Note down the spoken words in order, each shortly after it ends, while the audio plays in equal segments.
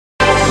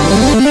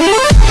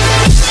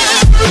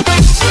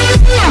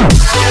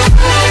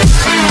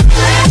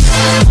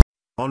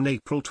On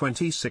April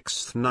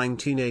 26,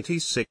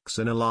 1986,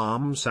 an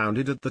alarm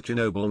sounded at the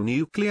Chernobyl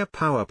nuclear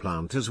power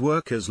plant as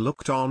workers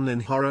looked on in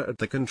horror at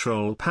the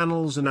control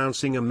panels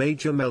announcing a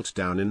major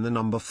meltdown in the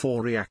number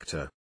 4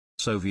 reactor.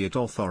 Soviet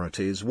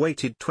authorities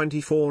waited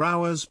 24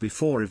 hours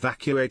before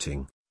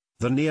evacuating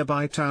the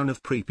nearby town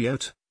of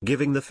Pripyat,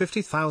 giving the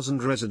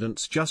 50,000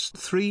 residents just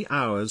 3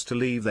 hours to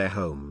leave their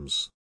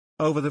homes.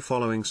 Over the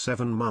following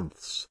 7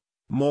 months,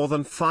 more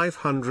than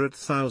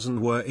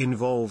 500,000 were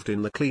involved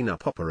in the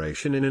cleanup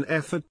operation in an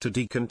effort to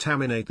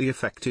decontaminate the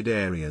affected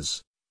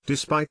areas.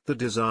 Despite the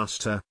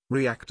disaster,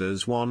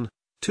 reactors 1,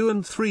 2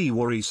 and 3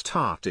 were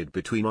restarted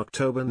between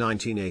October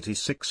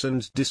 1986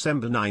 and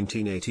December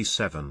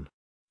 1987.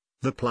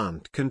 The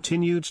plant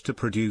continued to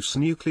produce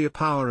nuclear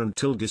power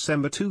until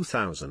December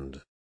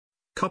 2000.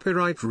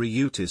 Copyright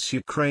Reuters.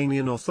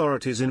 Ukrainian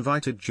authorities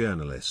invited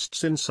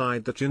journalists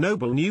inside the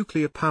Chernobyl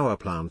nuclear power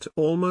plant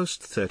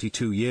almost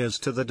 32 years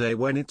to the day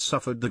when it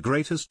suffered the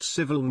greatest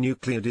civil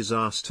nuclear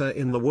disaster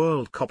in the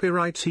world.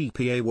 Copyright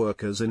EPA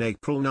workers in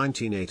April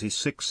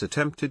 1986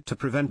 attempted to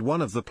prevent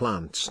one of the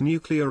plant's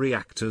nuclear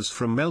reactors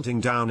from melting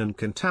down and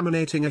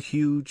contaminating a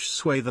huge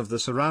swathe of the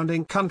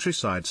surrounding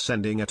countryside,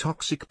 sending a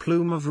toxic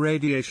plume of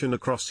radiation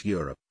across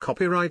Europe.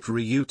 Copyright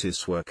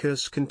Reuters.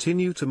 Workers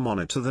continue to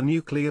monitor the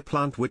nuclear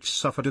plant,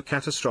 which suffered a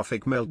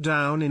catastrophic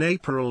meltdown in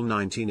April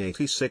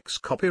 1986.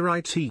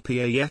 Copyright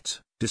EPA. Yet,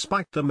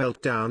 despite the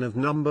meltdown of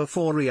number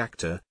 4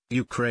 reactor,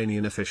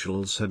 Ukrainian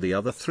officials had the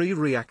other 3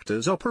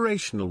 reactors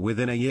operational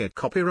within a year.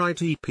 Copyright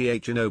EPA.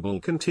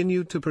 Chernobyl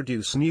continued to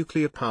produce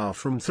nuclear power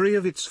from 3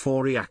 of its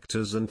 4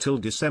 reactors until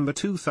December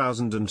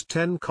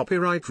 2010.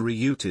 Copyright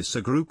Reuters.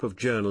 A group of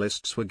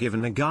journalists were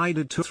given a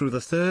guided tour through the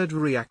 3rd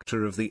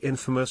reactor of the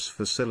infamous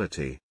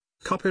facility.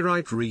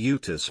 Copyright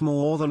Reuters.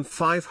 More than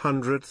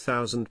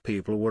 500,000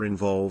 people were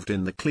involved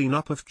in the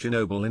cleanup of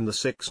Chernobyl in the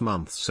 6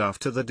 months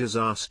after the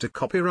disaster.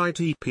 Copyright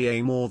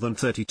EPA. More than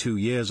 32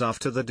 years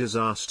after the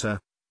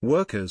disaster,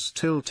 workers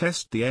still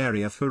test the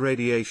area for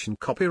radiation.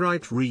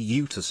 Copyright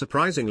Reuters.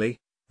 Surprisingly,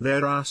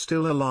 there are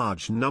still a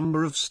large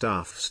number of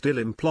staff still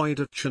employed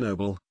at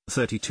Chernobyl,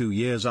 32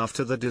 years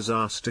after the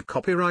disaster.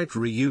 Copyright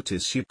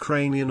Reuters.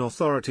 Ukrainian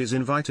authorities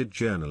invited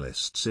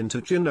journalists into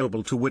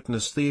Chernobyl to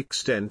witness the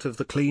extent of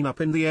the cleanup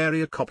in the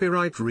area.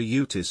 Copyright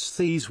Reuters.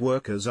 These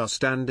workers are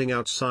standing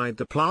outside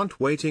the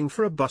plant waiting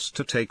for a bus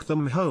to take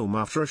them home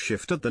after a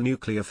shift at the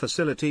nuclear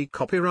facility.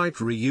 Copyright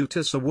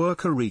Reuters. A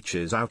worker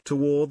reaches out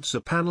towards a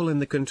panel in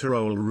the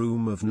control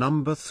room of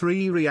number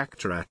 3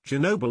 reactor at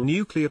Chernobyl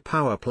nuclear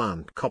power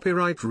plant.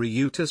 Copyright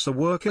Reuters. A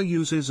worker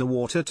uses a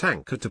water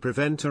tanker to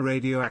prevent a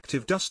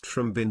radioactive dust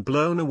from being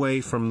blown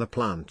away from the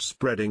plant,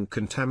 spreading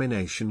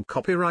contamination.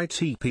 Copyright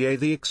EPA.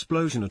 The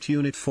explosion at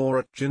Unit 4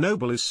 at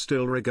Chernobyl is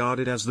still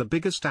regarded as the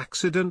biggest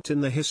accident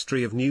in the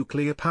history of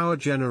nuclear power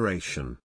generation.